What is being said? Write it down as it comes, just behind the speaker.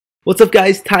What's up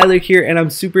guys, Tyler here, and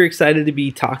I'm super excited to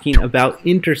be talking about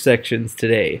intersections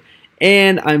today.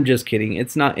 And I'm just kidding,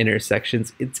 it's not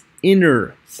intersections, it's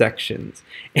intersections.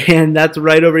 And that's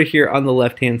right over here on the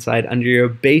left hand side under your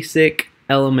basic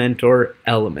Elementor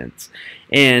elements.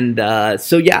 And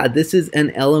so yeah, this is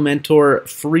an Elementor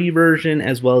free version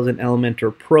as well as an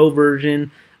Elementor Pro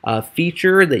version.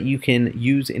 Feature that you can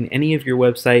use in any of your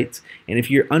websites. And if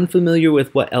you're unfamiliar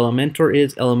with what Elementor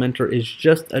is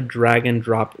just a drag and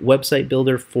drop website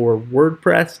builder for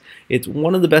WordPress. It's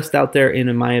one of the best out there, and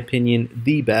in my opinion,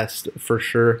 the best for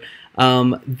sure.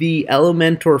 The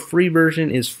Elementor free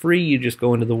version is free. You just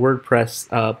go into the WordPress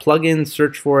plugin,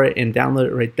 search for it, and download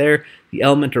it right there. The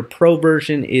Elementor Pro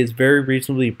version is very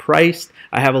reasonably priced.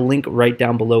 I have a link right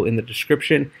down below in the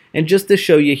description. And just to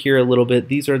show you here a little bit,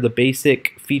 these are the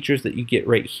basic features that you get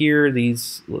right here.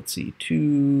 These, let's see,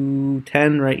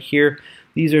 210 right here.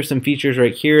 These are some features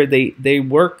right here. They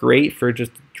work great for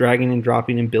just dragging and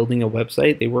dropping and building a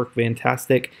website. They work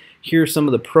fantastic. Here's some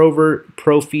of the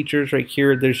pro features right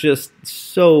here. There's just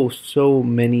so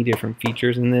many different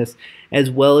features in this, as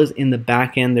well as in the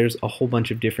back end. There's a whole bunch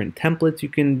of different templates you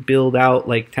can build out,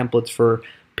 like templates for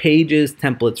pages,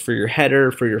 templates for your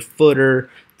header, for your footer,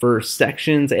 for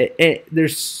sections.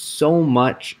 There's so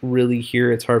much really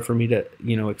here. It's hard for me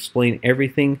to explain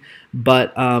everything,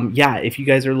 but yeah, if you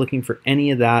guys are looking for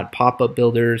any of that, pop-up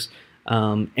builders,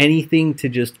 anything to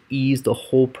just ease the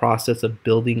whole process of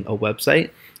building a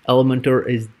website, Elementor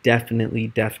is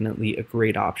definitely a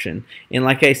great option. And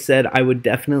like I said, I would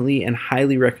definitely and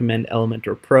highly recommend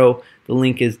Elementor Pro. The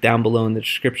link is down below in the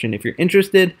description if you're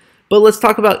interested. But let's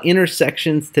talk about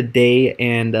intersections today,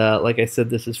 and like I said,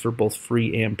 this is for both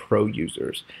free and pro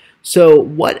users. So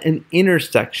what an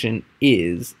intersection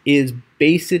is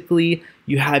basically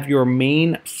you have your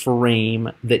main frame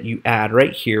that you add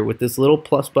right here with this little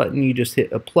plus button. You just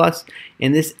hit a plus,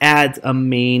 and this adds a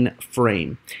main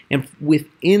frame. And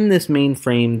within this main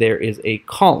frame, there is a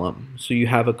column. So you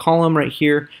have a column right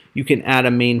here. You can add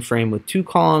a main frame with 2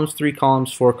 columns, 3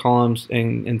 columns, 4 columns,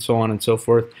 and so on and so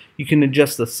forth. You can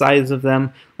adjust the size of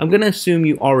them. I'm going to assume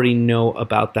you already know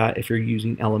about that if you're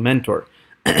using Elementor.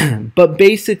 But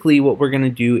basically what we're going to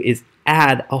do is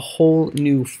add a whole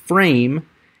new frame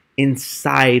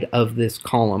inside of this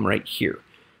column right here.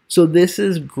 So this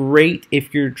is great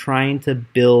if you're trying to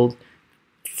build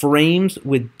frames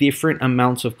with different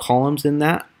amounts of columns in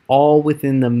that, all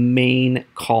within the main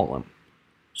column.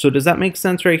 So does that make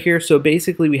sense right here? So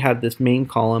basically we have this main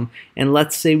column, and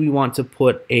let's say we want to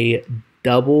put a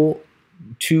double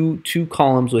two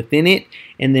columns within it,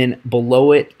 and then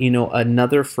below it,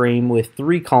 another frame with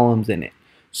 3 columns in it.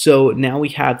 So now we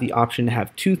have the option to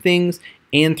have 2 things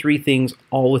and 3 things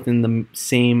all within the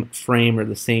same frame or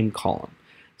the same column.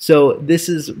 So this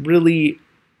is really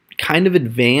kind of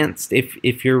advanced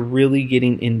if you're really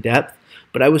getting in depth,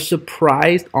 but I was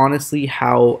surprised honestly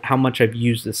how much I've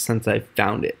used this since I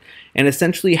found it. And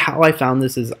essentially how I found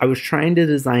this is I was trying to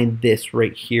design this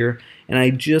right here, and I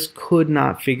just could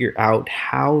not figure out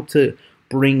how to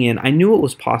bring in, I knew it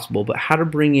was possible, but how to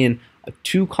bring in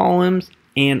 2 columns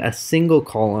and a single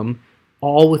column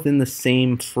all within the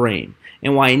same frame.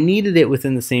 And why I needed it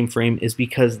within the same frame is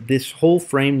because this whole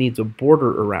frame needs a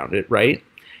border around it, right?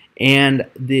 And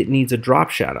it needs a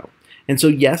drop shadow. And so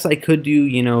yes, I could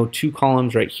do 2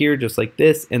 columns right here just like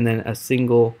this, and then a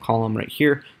single column right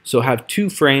here. So have 2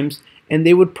 frames, and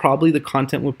they would probably, the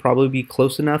content would probably be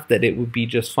close enough that it would be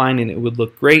just fine and it would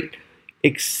look great,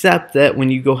 except that when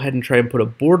you go ahead and try and put a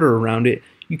border around it,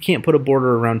 you can't put a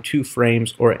border around 2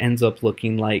 frames or it ends up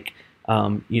looking like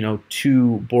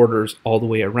 2 borders all the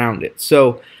way around it.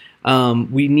 So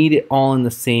we need it all in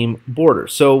the same border.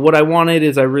 So what I wanted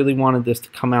is I really wanted this to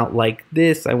come out like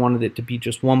this. I wanted it to be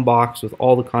just one box with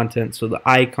all the content. So the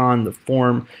icon, the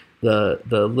form, the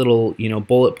little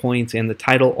bullet points, and the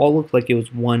title all looked like it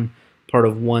was one part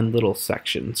of one little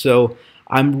section. So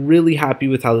I'm really happy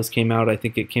with how this came out. I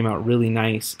think it came out really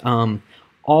nice.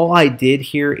 All I did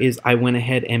here is I went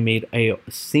ahead and made a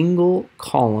single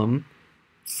column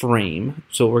frame.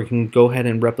 So we can go ahead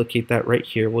and replicate that right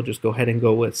here. We'll just go ahead and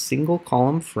go with single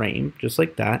column frame, just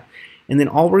like that. And then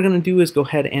all we're going to do is go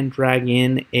ahead and drag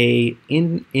in a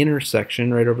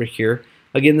intersection right over here.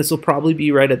 Again, this will probably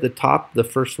be right at the top, the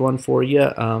first one for you.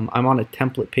 I'm on a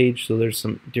template page, so there's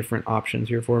some different options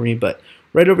here for me. But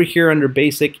right over here under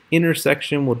basic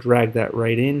intersection, we'll drag that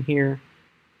right in here.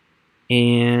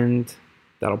 And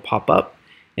that'll pop up.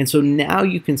 And so now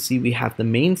you can see we have the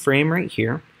main frame right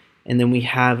here, and then we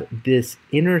have this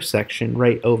intersection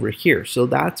right over here. So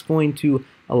that's going to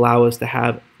allow us to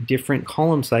have different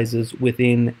column sizes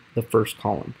within the first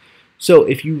column. So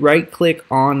if you right click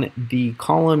on the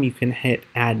column, you can hit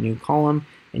add new column,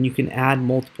 and you can add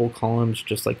multiple columns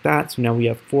just like that. So now we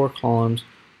have 4 columns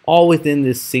all within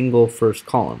this single first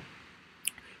column.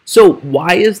 So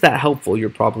why is that helpful, you're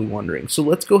probably wondering. So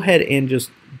let's go ahead and just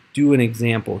do an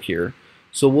example here.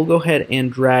 So we'll go ahead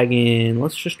and drag in,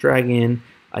 let's just drag in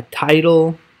a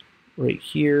title right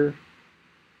here.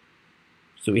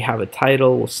 So we have a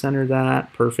title, we'll center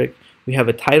that, perfect. We have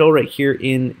a title right here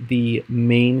in the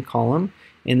main column,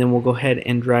 and then we'll go ahead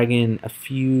and drag in a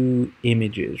few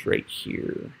images right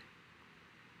here.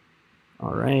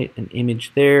 All right, an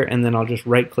image there, and then I'll just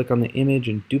right click on the image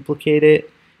and duplicate it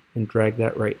and drag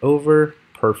that right over.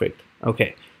 Perfect.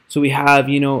 Okay, so we have,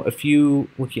 a few,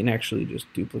 we can actually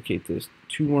just duplicate this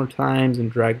 2 more times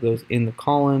and drag those in the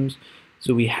columns.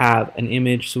 So we have an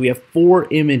image, so we have 4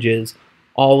 images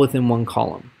all within one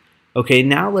column. Okay,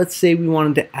 now let's say we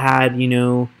wanted to add,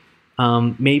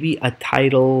 maybe a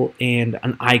title and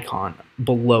an icon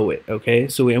below it, okay?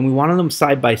 So, and we wanted them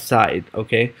side by side,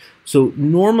 okay? So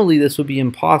normally this would be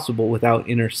impossible without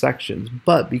intersections,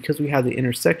 but because we have the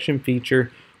intersection feature,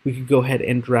 we could go ahead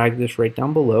and drag this right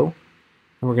down below,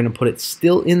 and we're gonna put it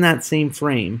still in that same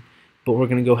frame, but we're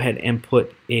gonna go ahead and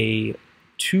put a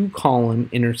 2-column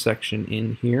intersection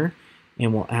in here,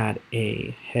 and we'll add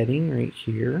a heading right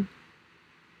here.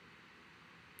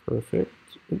 Perfect.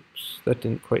 Oops, that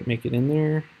didn't quite make it in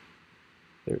there.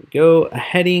 There we go. A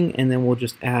heading, and then we'll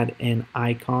just add an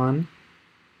icon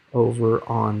over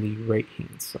on the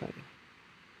right-hand side.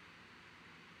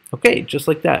 Okay, just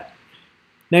like that.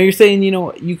 Now you're saying,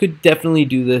 you could definitely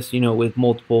do this, with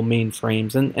multiple main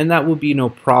frames, and that would be no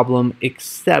problem,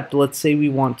 except let's say we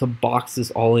want to box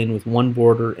this all in with 1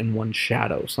 border and 1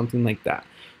 shadow, something like that.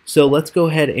 So let's go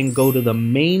ahead and go to the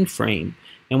main frame.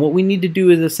 And what we need to do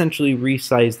is essentially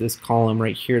resize this column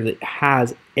right here that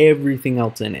has everything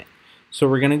else in it. So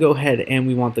we're going to go ahead and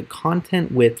we want the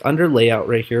content width under layout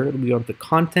right here. We want the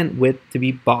content width to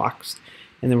be boxed.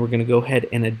 And then we're going to go ahead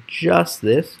and adjust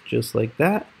this just like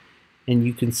that. And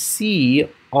you can see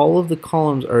all of the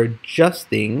columns are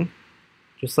adjusting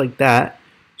just like that.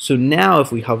 So now if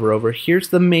we hover over, here's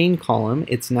the main column.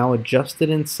 It's now adjusted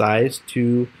in size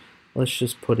to, let's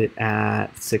just put it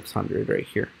at 600 right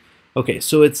here. Okay,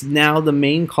 so it's now the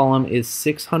main column is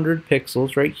 600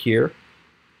 pixels right here,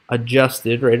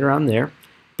 adjusted right around there.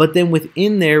 But then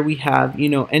within there we have,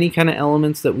 any kind of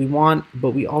elements that we want, but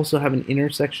we also have an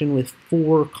intersection with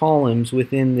 4 columns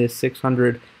within this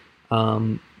 600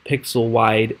 pixel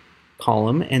wide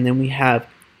column. And then we have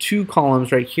 2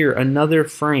 columns right here, another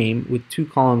frame with 2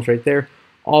 columns right there,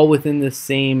 all within the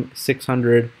same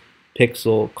 600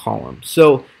 pixel column.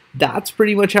 So that's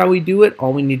pretty much how we do it.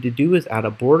 All we need to do is add a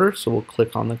border. So we'll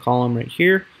click on the column right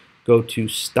here, go to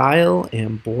Style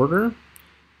and Border,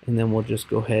 and then we'll just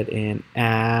go ahead and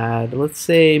add, let's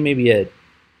say maybe a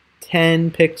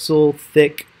 10 pixel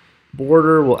thick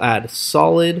border. We'll add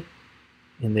solid,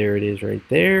 and there it is right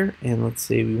there. And let's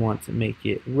say we want to make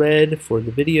it red for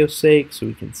the video's sake so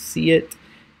we can see it.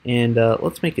 And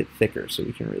let's make it thicker so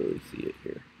we can really see it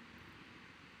here.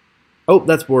 Oh,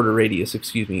 that's border radius,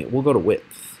 excuse me. We'll go to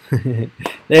width.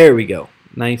 There we go,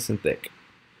 nice and thick.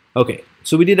 Okay,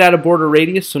 so we did add a border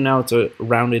radius, so now it's a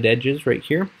rounded edges right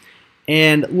here.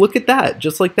 And look at that,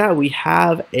 just like that, we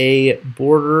have a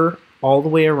border all the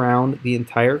way around the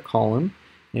entire column.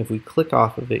 And if we click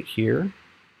off of it here,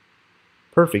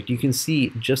 perfect, you can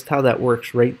see just how that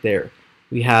works right there.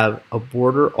 We have a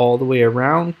border all the way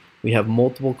around, we have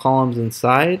multiple columns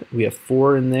inside, we have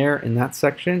 4 in there in that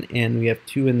section, and we have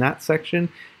 2 in that section.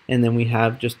 And then we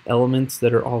have just elements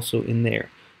that are also in there.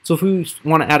 So if we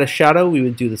want to add a shadow, we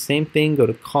would do the same thing, go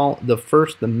to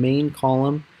the main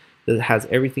column that has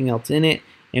everything else in it,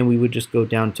 and we would just go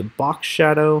down to box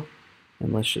shadow,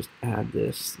 and let's just add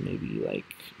this maybe like,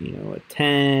 a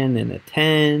 10 and a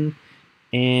 10,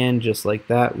 and just like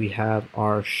that we have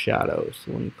our shadow.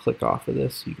 So when you click off of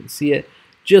this, you can see it.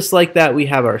 Just like that, we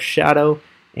have our shadow.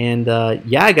 And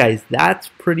yeah, guys, that's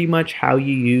pretty much how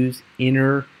you use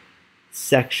inner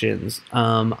sections.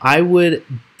 I would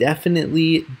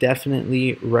definitely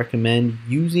recommend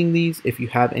using these if you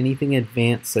have anything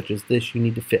advanced such as this. You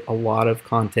need to fit a lot of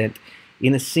content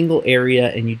in a single area,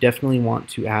 and you definitely want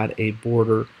to add a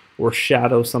border or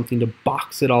shadow, something to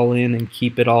box it all in and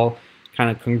keep it all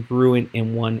kind of congruent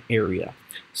in one area.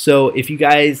 So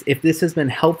if this has been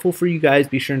helpful for you guys,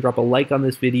 be sure and drop a like on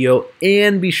this video,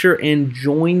 and be sure and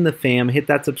join the fam. Hit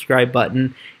that subscribe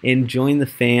button and join the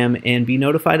fam and be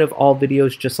notified of all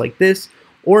videos just like this,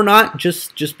 or not,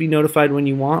 just be notified when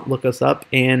you want. Look us up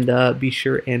and be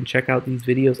sure and check out these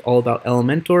videos all about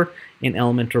Elementor and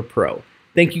Elementor Pro.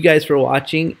 Thank you guys for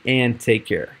watching, and take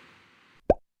care.